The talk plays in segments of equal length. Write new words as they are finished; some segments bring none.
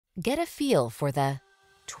Get a feel for the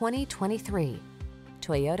 2023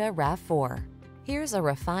 Toyota RAV4. Here's a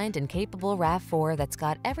refined and capable RAV4 that's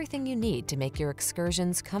got everything you need to make your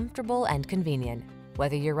excursions comfortable and convenient.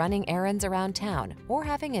 Whether you're running errands around town or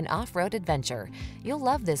having an off-road adventure, you'll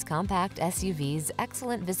love this compact SUV's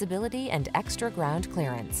excellent visibility and extra ground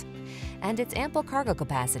clearance. And its ample cargo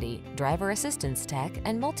capacity, driver assistance tech,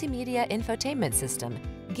 and multimedia infotainment system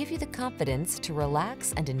give you the confidence to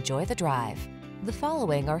relax and enjoy the drive. The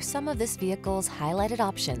following are some of this vehicle's highlighted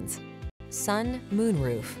options: sun,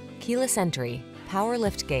 moonroof, keyless entry, power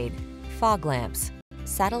liftgate, fog lamps,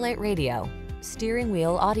 satellite radio, steering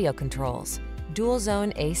wheel audio controls, dual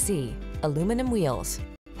zone AC, aluminum wheels,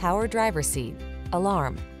 power driver seat,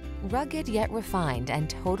 alarm. Rugged yet refined and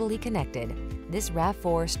totally connected, this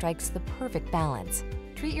RAV4 strikes the perfect balance.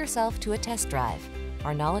 Treat yourself to a test drive.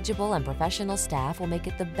 Our knowledgeable and professional staff will make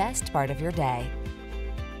it the best part of your day.